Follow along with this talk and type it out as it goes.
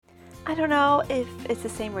I don't know if it's the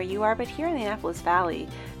same where you are, but here in the Annapolis Valley,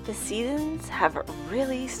 the seasons have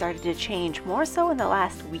really started to change more so in the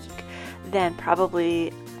last week than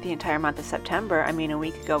probably the entire month of September. I mean, a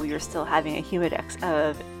week ago we were still having a humidex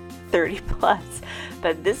of 30 plus,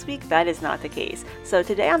 but this week that is not the case. So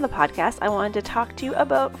today on the podcast, I wanted to talk to you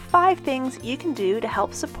about 5 things you can do to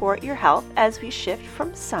help support your health as we shift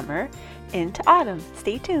from summer into autumn.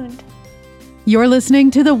 Stay tuned. You're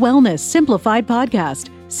listening to the Wellness Simplified podcast.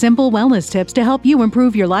 Simple wellness tips to help you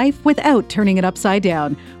improve your life without turning it upside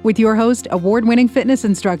down. With your host, award-winning fitness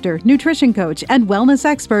instructor, nutrition coach, and wellness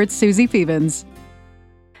expert, Susie Fevens.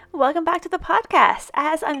 Welcome back to the podcast.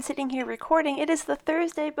 As I'm sitting here recording, it is the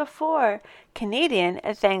Thursday before Canadian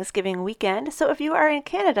Thanksgiving weekend. So if you are in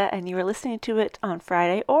Canada and you are listening to it on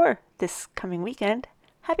Friday or this coming weekend,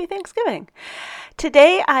 Happy Thanksgiving.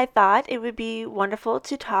 Today, I thought it would be wonderful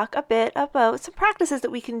to talk a bit about some practices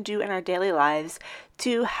that we can do in our daily lives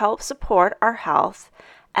to help support our health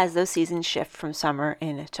as those seasons shift from summer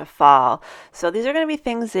into fall. So these are going to be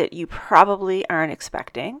things that you probably aren't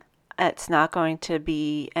expecting. It's not going to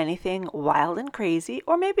be anything wild and crazy,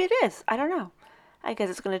 or maybe it is. I don't know. I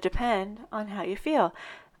guess it's going to depend on how you feel.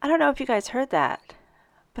 I don't know if you guys heard that,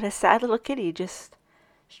 but a sad little kitty just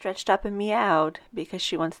stretched up and meowed because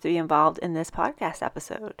she wants to be involved in this podcast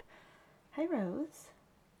episode. Hi, Rose.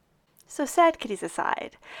 So sad kitties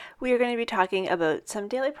aside, we are going to be talking about some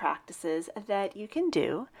daily practices that you can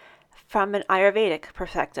do from an Ayurvedic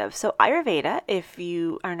perspective. So Ayurveda, if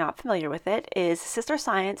you are not familiar with it, is sister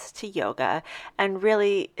science to yoga, and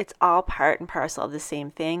really it's all part and parcel of the same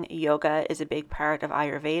thing. Yoga is a big part of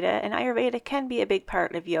Ayurveda, and Ayurveda can be a big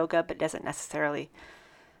part of yoga, but doesn't necessarily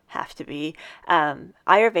have to be.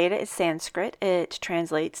 Ayurveda is Sanskrit. It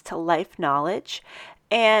translates to life knowledge.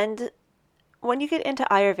 And when you get into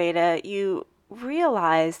Ayurveda, you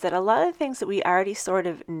realize that a lot of the things that we already sort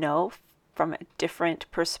of know from a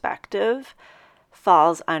different perspective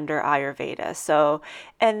falls under Ayurveda. So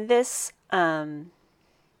in this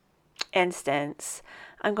instance,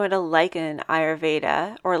 I'm going to liken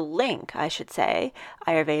Ayurveda, or link, I should say,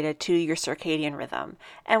 Ayurveda to your circadian rhythm.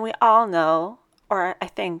 And we all know, or I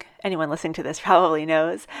think anyone listening to this probably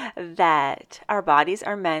knows, that our bodies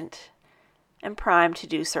are meant and primed to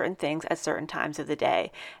do certain things at certain times of the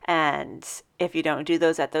day. And if you don't do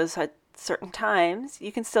those at those certain times,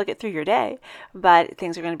 you can still get through your day, but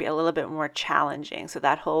things are going to be a little bit more challenging. So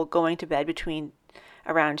that whole going to bed between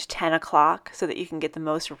around 10 o'clock so that you can get the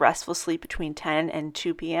most restful sleep between 10 and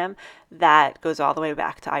 2 p.m., that goes all the way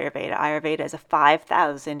back to Ayurveda. Ayurveda is a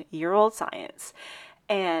 5,000-year-old science.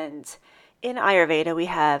 And in Ayurveda, we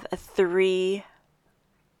have 3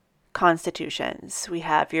 constitutions. We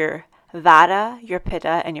have your Vata, your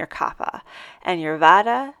Pitta, and your Kapha. And your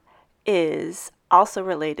Vata is also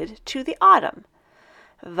related to the autumn.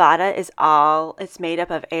 Vata is it's made up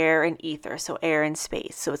of air and ether, so air and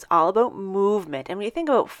space. So it's all about movement. And when you think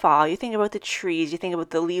about fall, you think about the trees, you think about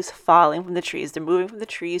the leaves falling from the trees. They're moving from the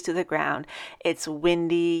trees to the ground. It's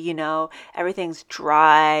windy, everything's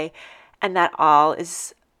dry, and that all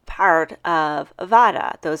is part of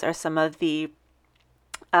Vata. Those are some of the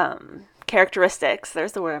characteristics,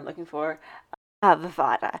 there's the word I'm looking for, of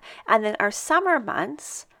Vata. And then our summer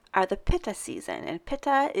months are the Pitta season, and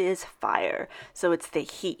Pitta is fire. So it's the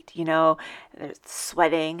heat, there's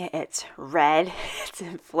sweating, it's red, it's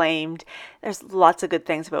inflamed. There's lots of good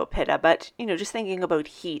things about Pitta, but, just thinking about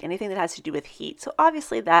heat, anything that has to do with heat. So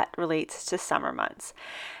obviously that relates to summer months.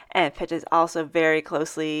 And Pitta is also very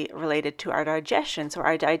closely related to our digestion. So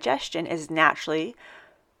our digestion is naturally,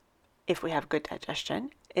 if we have good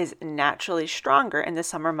digestion, is naturally stronger in the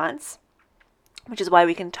summer months, which is why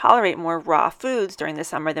we can tolerate more raw foods during the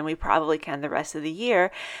summer than we probably can the rest of the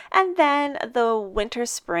year. And then the winter,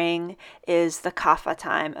 spring is the Kapha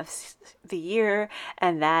time of the year,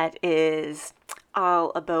 and that is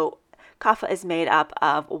all about, Kapha is made up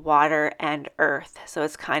of water and earth. So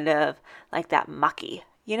it's kind of like that mucky.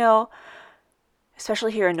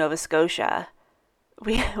 Especially here in Nova Scotia,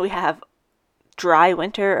 we have dry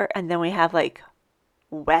winter, and then we have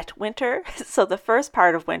wet winter. So the first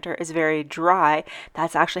part of winter is very dry.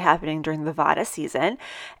 That's actually happening during the Vata season.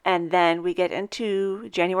 And then we get into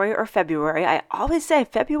January or February. I always say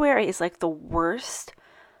February is the worst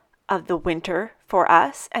of the winter for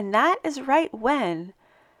us. And that is right when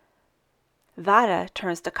Vata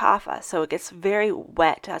turns to Kapha, so it gets very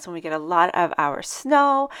wet. That's when we get a lot of our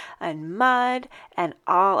snow and mud and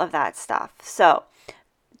all of that stuff. So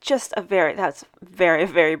that's very,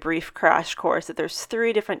 very brief crash course that there's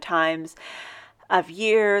 3 different times of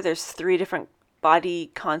year. There's 3 different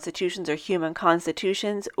body constitutions or human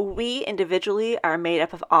constitutions, we individually are made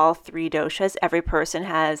up of all three doshas. Every person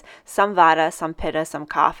has some vata, some pitta, some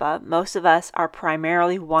kapha. Most of us are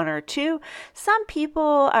primarily one or two. Some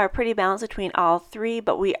people are pretty balanced between all three,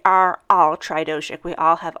 but we are all tridoshic. We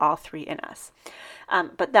all have all three in us.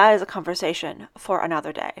 But that is a conversation for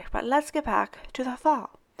another day. But let's get back to the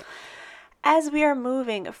fall. As we are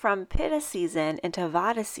moving from pitta season into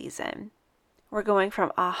vata season, we're going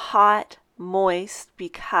from a hot, moist,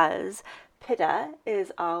 because pitta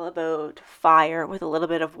is all about fire with a little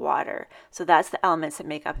bit of water. So that's the elements that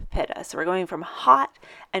make up pitta. So we're going from hot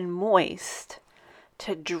and moist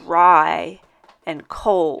to dry and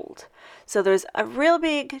cold. So there's a real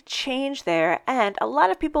big change there, and a lot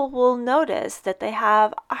of people will notice that they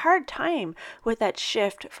have a hard time with that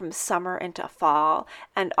shift from summer into fall,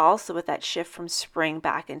 and also with that shift from spring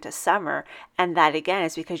back into summer. And that again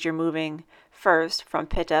is because you're moving first from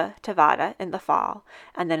pitta to vata in the fall,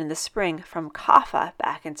 and then in the spring from kapha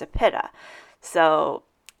back into pitta. So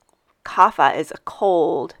kapha is a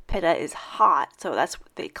cold, pitta is hot, so that's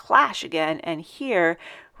they clash again. And here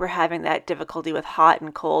we're having that difficulty with hot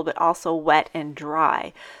and cold, but also wet and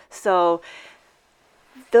dry. So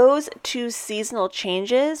those two seasonal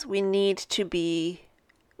changes, we need to be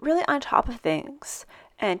really on top of things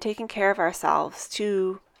and taking care of ourselves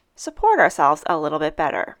to support ourselves a little bit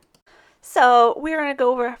better. So we're going to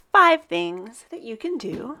go over 5 things that you can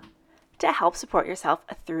do to help support yourself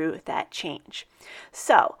through that change.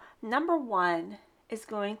 So number 1 is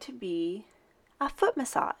going to be a foot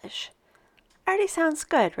massage. Already sounds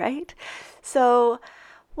good, right? So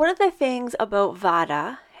one of the things about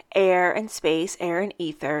vata, air and space, air and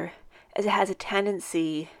ether, is it has a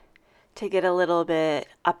tendency to get a little bit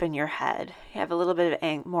up in your head. You have a little bit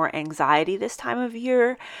of more anxiety this time of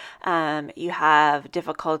year. You have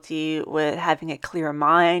difficulty with having a clear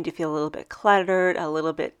mind. You feel a little bit cluttered, a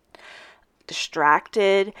little bit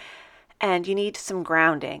distracted, and you need some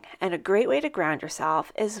grounding. And a great way to ground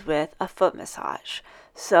yourself is with a foot massage.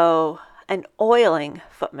 So an oiling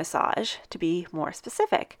foot massage, to be more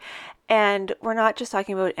specific. And we're not just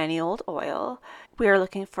talking about any old oil. We are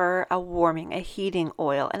looking for a warming, a heating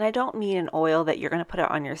oil. And I don't mean an oil that you're going to put it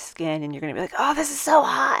on your skin and you're going to be like, oh, this is so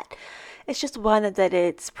hot. It's just one that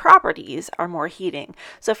its properties are more heating.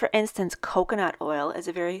 So for instance, coconut oil is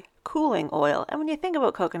a very cooling oil. And when you think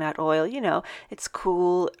about coconut oil, you know, it's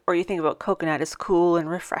cool, or you think about coconut as cool and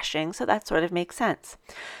refreshing. So that sort of makes sense.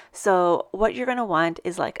 So what you're going to want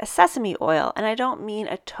is like a sesame oil. And I don't mean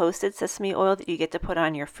a toasted sesame oil that you get to put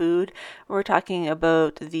on your food. We're talking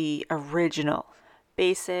about the original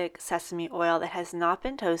basic sesame oil that has not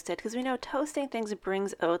been toasted, because we know toasting things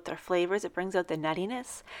brings out their flavors, it brings out the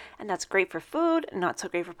nuttiness, and that's great for food, not so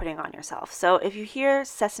great for putting on yourself. So if you hear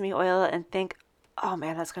sesame oil and think, oh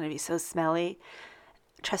man, that's going to be so smelly,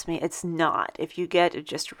 trust me, it's not. If you get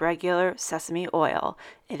just regular sesame oil,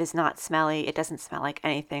 it is not smelly. It doesn't smell like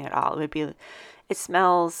anything at all. It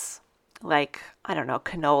smells like, I don't know,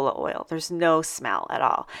 canola oil. There's no smell at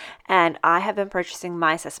all. And I have been purchasing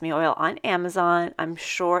my sesame oil on Amazon. I'm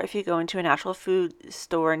sure if you go into a natural food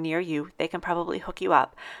store near you, they can probably hook you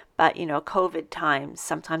up. But, you know, COVID times,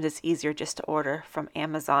 sometimes it's easier just to order from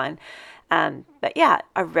Amazon. But yeah,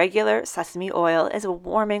 a regular sesame oil is a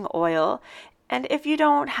warming oil. And if you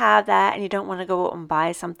don't have that and you don't want to go out and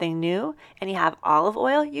buy something new and you have olive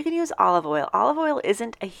oil, you can use olive oil. Olive oil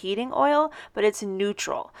isn't a heating oil, but it's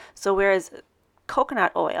neutral. So whereas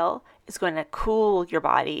coconut oil is going to cool your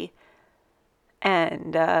body,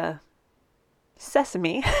 and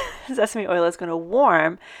sesame oil is going to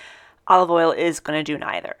warm, olive oil is going to do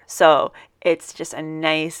neither. So it's just a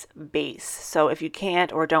nice base. So if you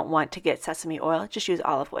can't or don't want to get sesame oil, just use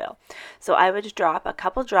olive oil. So I would drop a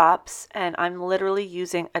couple drops, and I'm literally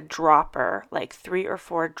using a dropper, like 3 or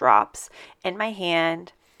 4 drops in my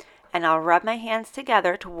hand, and I'll rub my hands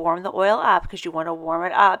together to warm the oil up, because you want to warm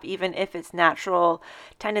it up. Even if its natural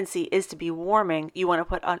tendency is to be warming, you want to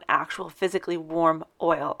put an actual physically warm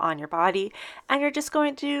oil on your body, and you're just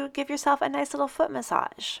going to give yourself a nice little foot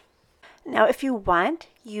massage. Now, if you want,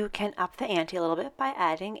 you can up the ante a little bit by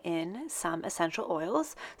adding in some essential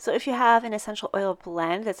oils. So if you have an essential oil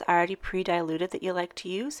blend that's already pre-diluted that you like to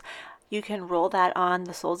use, you can roll that on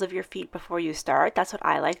the soles of your feet before you start. That's what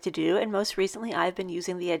I like to do. And most recently, I've been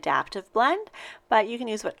using the Adaptive blend, but you can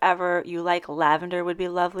use whatever you like. Lavender would be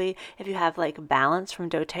lovely. If you have like Balance from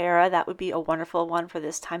doTERRA, that would be a wonderful one for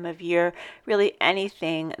this time of year. Really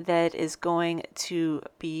anything that is going to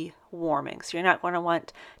be warming. So you're not going to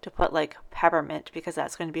want to put like peppermint, because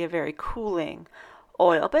that's going to be a very cooling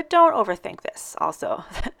oil. But don't overthink this also.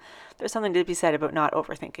 there's something to be said about not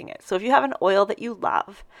overthinking it. So if you have an oil that you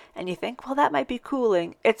love and you think, well, that might be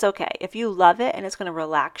cooling, it's okay. If you love it and it's going to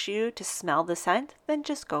relax you to smell the scent, then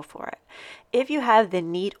just go for it. If you have the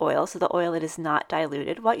neat oil, so the oil that is not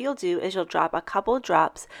diluted, what you'll do is you'll drop a couple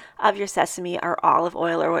drops of your sesame or olive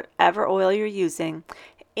oil or whatever oil you're using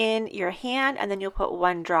in your hand, and then you'll put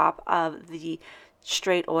 1 drop of the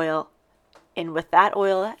straight oil in with that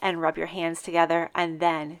oil and rub your hands together and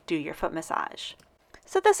then do your foot massage.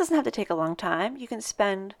 So this doesn't have to take a long time. You can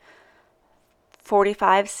spend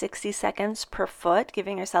 45-60 seconds per foot,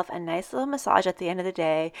 giving yourself a nice little massage at the end of the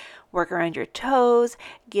day. Work around your toes,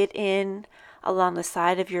 get in along the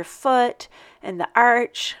side of your foot and the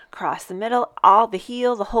arch, across the middle, all the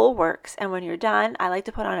heel, the whole works. And when you're done, I like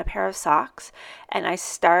to put on a pair of socks and I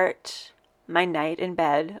start my night in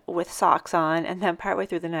bed with socks on, and then partway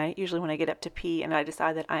through the night, usually when I get up to pee and I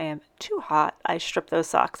decide that I am too hot, I strip those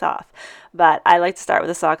socks off. But I like to start with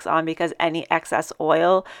the socks on because any excess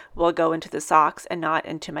oil will go into the socks and not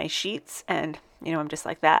into my sheets, and I'm just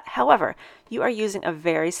like that. However, you are using a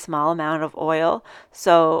very small amount of oil,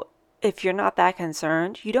 so if you're not that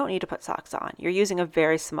concerned, you don't need to put socks on. You're using a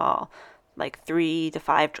very small, like 3 to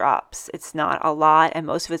 5 drops. It's not a lot, and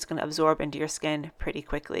most of it's going to absorb into your skin pretty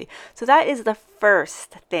quickly. So that is the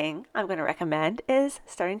first thing I'm going to recommend, is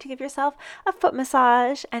starting to give yourself a foot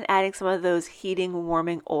massage and adding some of those heating,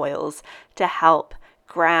 warming oils to help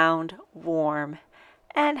ground, warm,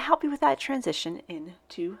 and help you with that transition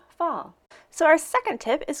into fall. So our second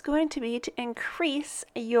tip is going to be to increase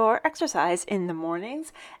your exercise in the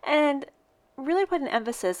mornings and really put an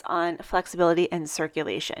emphasis on flexibility and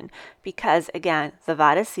circulation, because again, the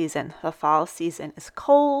Vata season, the fall season, is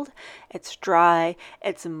cold, it's dry,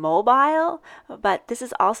 it's mobile, but this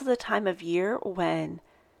is also the time of year when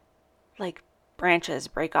branches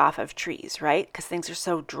break off of trees, right? Because things are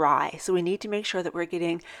so dry. So we need to make sure that we're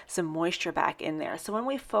getting some moisture back in there. So when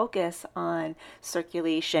we focus on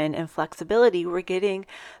circulation and flexibility, we're getting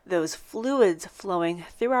those fluids flowing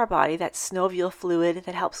through our body, that synovial fluid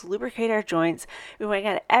that helps lubricate our joints. We want to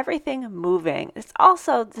get everything moving. It's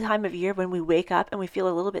also the time of year when we wake up and we feel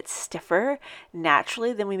a little bit stiffer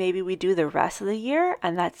naturally than we do the rest of the year.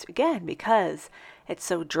 And that's, again, because it's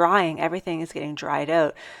so drying, everything is getting dried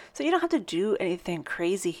out. So you don't have to do anything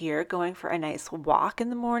crazy here, going for a nice walk in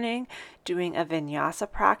the morning, doing a vinyasa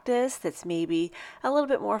practice that's maybe a little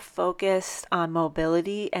bit more focused on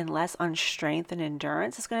mobility and less on strength and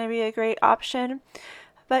endurance is going to be a great option.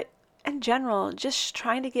 But in general, just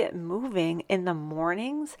trying to get moving in the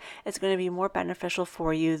mornings is going to be more beneficial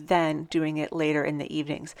for you than doing it later in the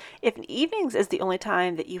evenings. If evenings is the only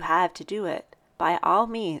time that you have to do it, by all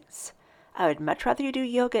means, I would much rather you do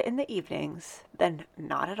yoga in the evenings than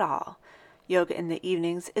not at all. Yoga in the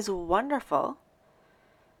evenings is wonderful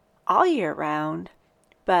all year round,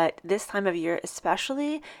 but this time of year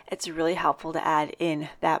especially, it's really helpful to add in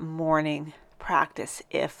that morning practice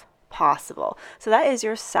if possible. So that is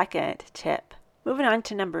your second tip. Moving on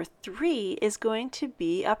to number 3 is going to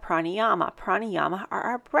be a pranayama. Pranayama are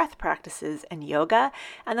our breath practices in yoga,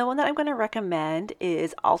 and the one that I'm going to recommend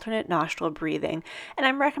is alternate nostril breathing. And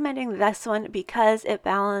I'm recommending this one because it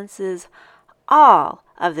balances all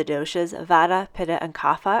of the doshas. Vata, Pitta, and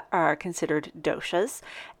Kapha are considered doshas,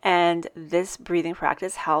 and this breathing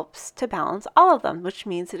practice helps to balance all of them, which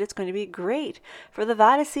means that it's going to be great for the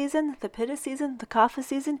Vata season, the Pitta season, the Kapha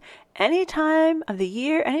season, any time of the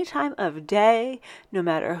year, any time of day, no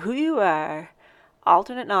matter who you are.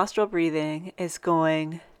 Alternate nostril breathing is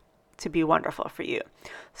going to be wonderful for you.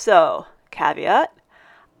 So, caveat,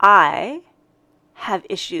 I have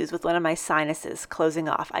issues with one of my sinuses closing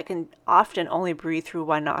off. I can often only breathe through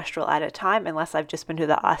one nostril at a time unless I've just been to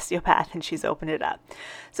the osteopath and she's opened it up.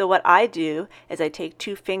 So what I do is I take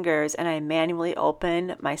 2 fingers and I manually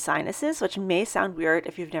open my sinuses, which may sound weird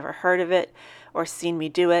if you've never heard of it or seen me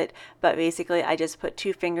do it, but basically I just put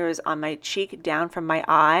 2 fingers on my cheek down from my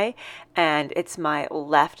eye, and it's my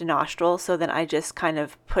left nostril. So then I just kind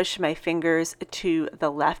of push my fingers to the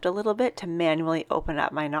left a little bit to manually open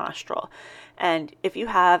up my nostril. And if you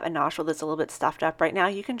have a nostril that's a little bit stuffed up right now,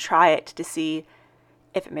 you can try it to see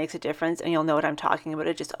if it makes a difference, and you'll know what I'm talking about.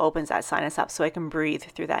 It just opens that sinus up so I can breathe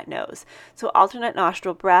through that nose. So alternate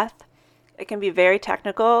nostril breath, it can be very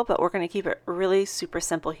technical, but we're going to keep it really super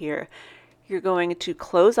simple here. You're going to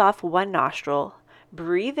close off one nostril,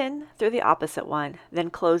 breathe in through the opposite one, then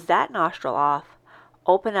close that nostril off,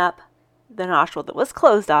 open up the nostril that was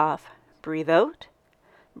closed off, breathe out,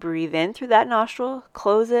 breathe in through that nostril,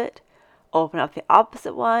 close it, open up the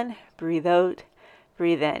opposite one, breathe out,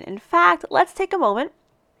 breathe in. In fact, let's take a moment,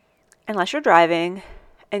 unless you're driving,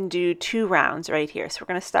 and do 2 rounds right here. So we're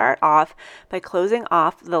going to start off by closing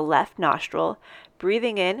off the left nostril,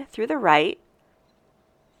 breathing in through the right,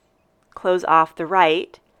 close off the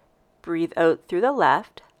right, breathe out through the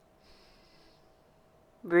left,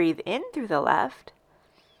 breathe in through the left,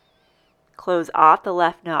 close off the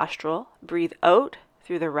left nostril, breathe out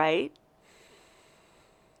through the right,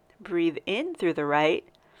 breathe in through the right,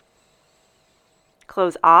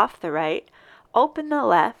 close off the right, open the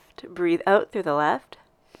left, breathe out through the left,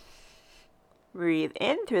 breathe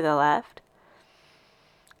in through the left,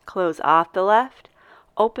 close off the left,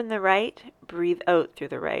 open the right, breathe out through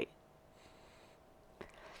the right.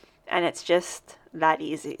 And it's just that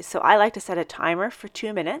easy. So I like to set a timer for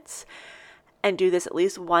 2 minutes and do this at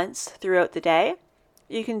least once throughout the day.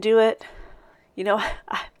 You can do it,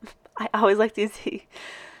 I always like to see,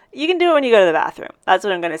 you can do it when you go to the bathroom. That's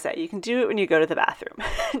what I'm going to say. You can do it when you go to the bathroom.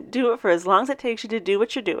 Do it for as long as it takes you to do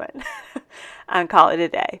what you're doing and call it a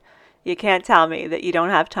day. You can't tell me that you don't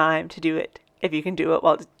have time to do it if you can do it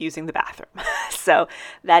while using the bathroom. So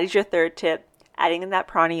that is your third tip, adding in that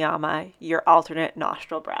pranayama, your alternate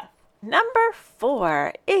nostril breath. Number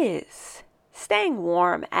 4 is staying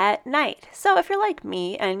warm at night. So if you're like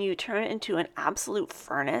me and you turn into an absolute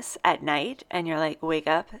furnace at night and you're like, wake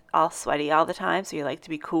up all sweaty all the time, so you like to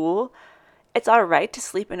be cool, it's all right to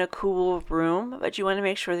sleep in a cool room, but you want to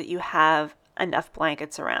make sure that you have enough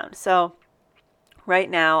blankets around. So right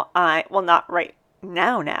now, not right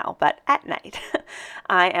now, but at night,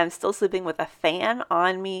 I am still sleeping with a fan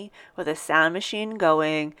on me, with a sound machine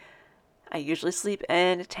going. I usually sleep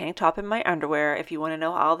in a tank top in my underwear. If you want to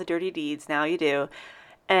know all the dirty deeds, now you do.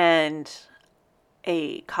 And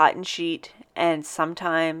a cotton sheet. And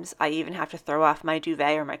sometimes I even have to throw off my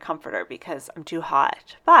duvet or my comforter because I'm too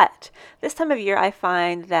hot. But this time of year, I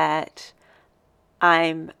find that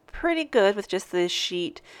I'm pretty good with just the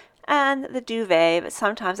sheet and the duvet, but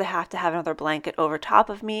sometimes I have to have another blanket over top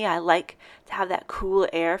of me. I like to have that cool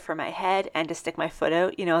air for my head and to stick my foot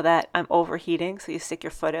out. You know that I'm overheating, so you stick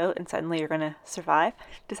your foot out and suddenly you're going to survive.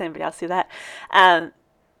 Does anybody else do that?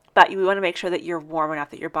 But you want to make sure that you're warm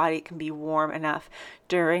enough, that your body can be warm enough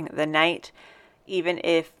during the night, even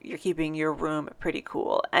if you're keeping your room pretty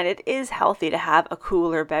cool. And it is healthy to have a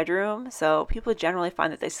cooler bedroom. So people generally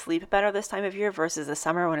find that they sleep better this time of year versus the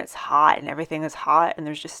summer when it's hot and everything is hot and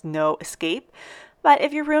there's just no escape. But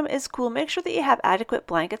if your room is cool, make sure that you have adequate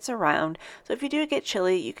blankets around. So if you do get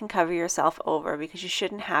chilly, you can cover yourself over because you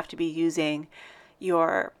shouldn't have to be using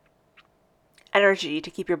your energy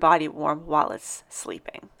to keep your body warm while it's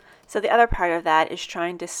sleeping. So the other part of that is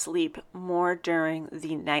trying to sleep more during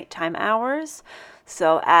the nighttime hours.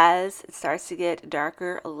 So as it starts to get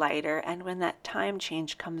darker, lighter, and when that time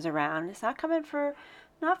change comes around, it's not for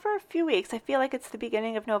a few weeks. I feel like it's the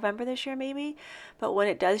beginning of November this year maybe. But when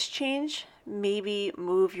it does change, maybe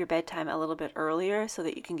move your bedtime a little bit earlier so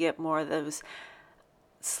that you can get more of those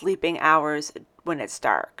sleeping hours when it's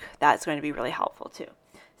dark. That's going to be really helpful too.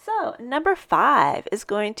 So number 5 is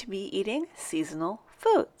going to be eating seasonal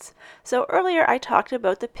foods. So earlier I talked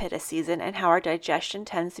about the pitta season and how our digestion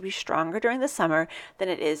tends to be stronger during the summer than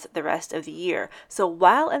it is the rest of the year. So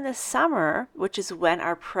while in the summer, which is when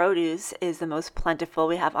our produce is the most plentiful,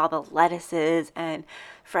 we have all the lettuces and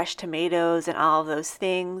fresh tomatoes and all of those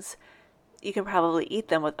things, you can probably eat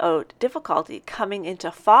them without difficulty. Coming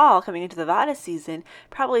into fall, coming into the Vata season,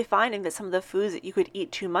 probably finding that some of the foods that you could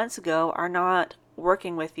eat 2 months ago are not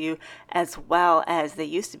working with you as well as they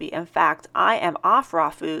used to be. In fact, I am off raw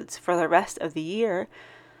foods for the rest of the year.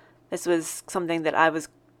 This was something that I was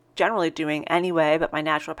generally doing anyway, but my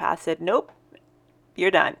naturopath said, nope,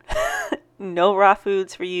 you're done. No raw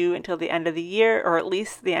foods for you until the end of the year, or at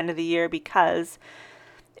least the end of the year, because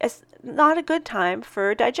it's not a good time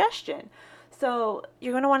for digestion. So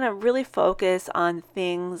you're going to want to really focus on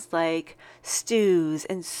things like stews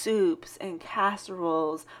and soups and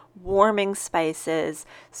casseroles, warming spices.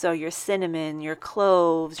 So your cinnamon, your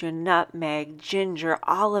cloves, your nutmeg, ginger,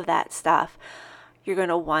 all of that stuff you're going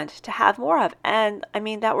to want to have more of. And I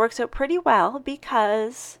mean, that works out pretty well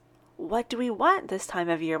because what do we want this time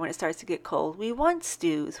of year when it starts to get cold? We want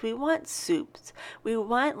stews, we want soups, we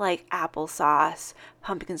want like applesauce,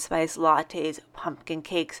 pumpkin spice lattes, pumpkin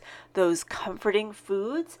cakes, those comforting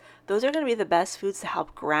foods. Those are going to be the best foods to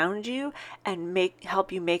help ground you and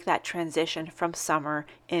help you make that transition from summer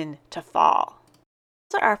into fall.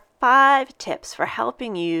 Those are our 5 tips for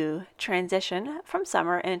helping you transition from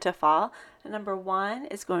summer into fall. Number 1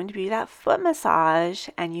 is going to be that foot massage,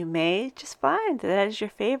 and you may just find that is your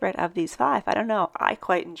favorite of these 5. I don't know. I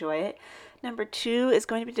quite enjoy it. Number 2 is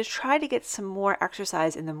going to be to try to get some more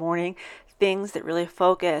exercise in the morning. things that really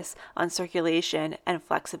focus on circulation and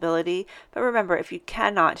flexibility. But remember, if you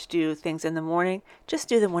cannot do things in the morning, just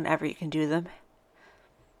do them whenever you can do them.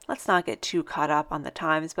 Let's not get too caught up on the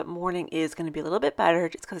times, but morning is going to be a little bit better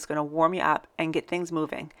just because it's going to warm you up and get things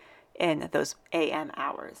moving in those AM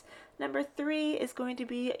hours. Number 3 is going to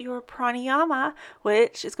be your pranayama,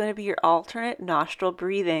 which is going to be your alternate nostril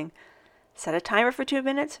breathing. Set a timer for 2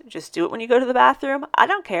 minutes. Just do it when you go to the bathroom. I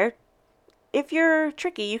don't care. If you're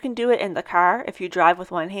tricky, you can do it in the car if you drive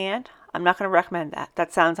with one hand. I'm not going to recommend that.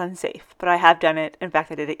 That sounds unsafe, but I have done it. In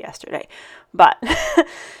fact, I did it yesterday. But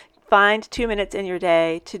find 2 minutes in your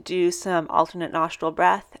day to do some alternate nostril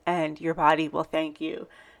breath, and your body will thank you.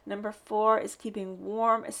 Number 4 is keeping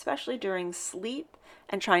warm, especially during sleep,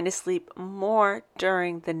 and trying to sleep more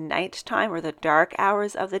during the nighttime or the dark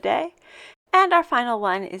hours of the day. And our final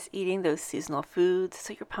one is eating those seasonal foods,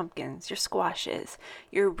 so your pumpkins, your squashes,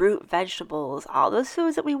 your root vegetables, all those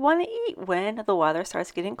foods that we want to eat when the weather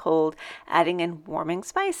starts getting cold, adding in warming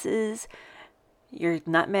spices, your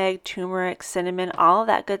nutmeg, turmeric, cinnamon, all of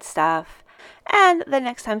that good stuff. And the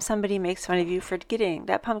next time somebody makes fun of you for getting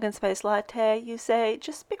that pumpkin spice latte, you say,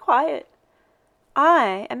 just be quiet.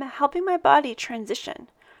 I am helping my body transition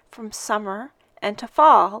from summer into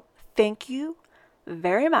fall. Thank you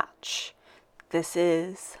very much. This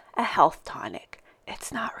is a health tonic.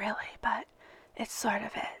 It's not really, but it sort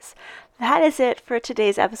of is. That is it for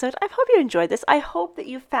today's episode. I hope you enjoyed this. I hope that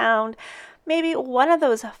you found maybe one of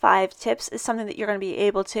those 5 tips is something that you're going to be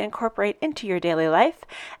able to incorporate into your daily life.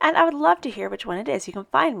 And I would love to hear which one it is. You can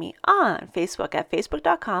find me on Facebook at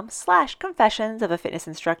facebook.com/confessions of a fitness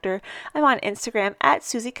instructor. I'm on Instagram at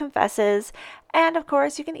Susie Confesses. And of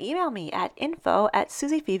course, you can email me at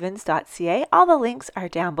info@susiefevens.ca. All the links are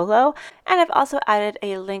down below. And I've also added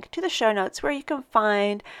a link to the show notes where you can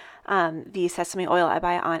find the sesame oil I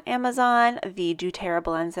buy on Amazon, the doTERRA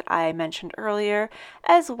blends that I mentioned earlier,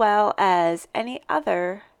 as well as any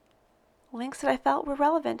other links that I felt were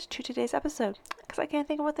relevant to today's episode, because I can't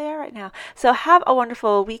think of what they are right now. So have a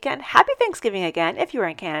wonderful weekend. Happy Thanksgiving again if you're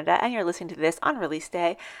in Canada and you're listening to this on release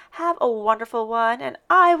day. Have a wonderful one, and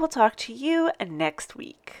I will talk to you next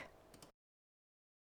week.